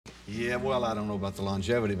Yeah, well, I don't know about the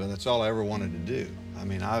longevity, but that's all I ever wanted to do. I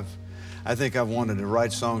mean, I think I've wanted to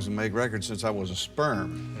write songs and make records since I was a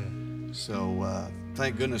sperm. So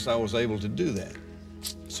thank goodness I was able to do that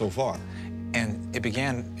so far. And it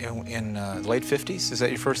began in the late 50s? Is that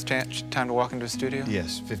your first time to walk into a studio?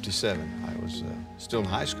 Yes, 57. I was still in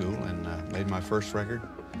high school and made my first record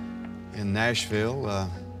in Nashville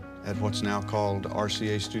at what's now called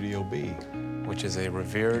RCA Studio B. Which is a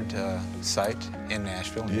revered site in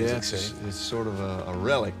Nashville, Music City. It's sort of a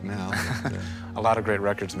relic now. But, a lot of great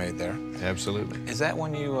records made there. Absolutely. Is that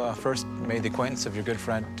when you first made the acquaintance of your good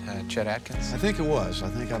friend, Chet Atkins? I think it was. I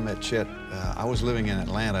think I met Chet. I was living in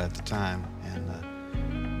Atlanta at the time,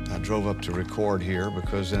 and I drove up to record here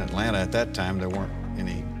because in Atlanta at that time there weren't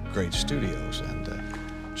any great studios,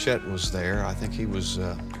 and Chet was there. I think he was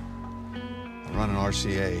running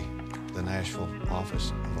RCA, the Nashville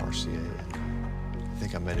office of RCA. And I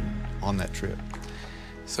think I met him on that trip.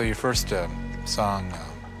 So your first song,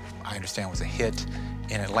 I understand, was a hit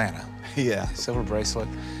in Atlanta. Yeah. Silver Bracelet.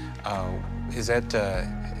 Is that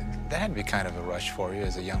had to be kind of a rush for you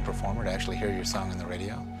as a young performer to actually hear your song on the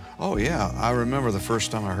radio? Oh, yeah. I remember the first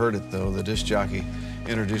time I heard it, though. The disc jockey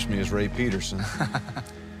introduced me as Ray Peterson.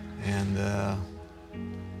 And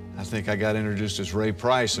I think I got introduced as Ray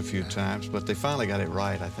Price a few times, but they finally got it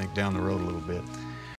right, I think, down the road a little bit.